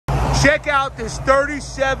Check out this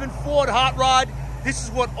 37 Ford hot rod. This is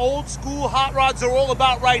what old school hot rods are all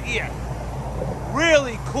about right here.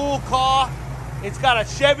 Really cool car. It's got a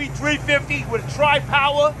Chevy 350 with a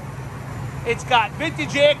tri-power. It's got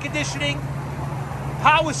vintage air conditioning,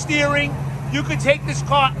 power steering. You can take this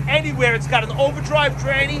car anywhere. It's got an overdrive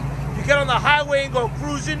tranny. You get on the highway and go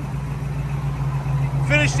cruising.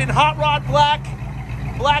 Finished in hot rod black,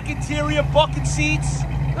 black interior, bucket seats.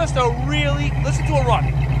 Just a really, listen to her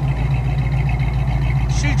run.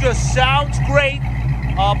 She just sounds great.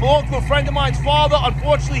 Belonged to a friend of mine's father.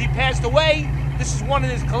 Unfortunately, he passed away. This is one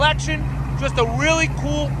in his collection. Just a really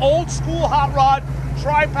cool, old school hot rod,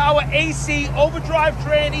 tri-power AC, overdrive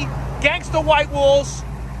tranny, gangster white walls.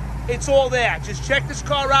 It's all there. Just check this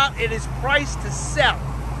car out. It is priced to sell.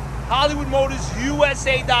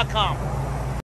 HollywoodMotorsUSA.com.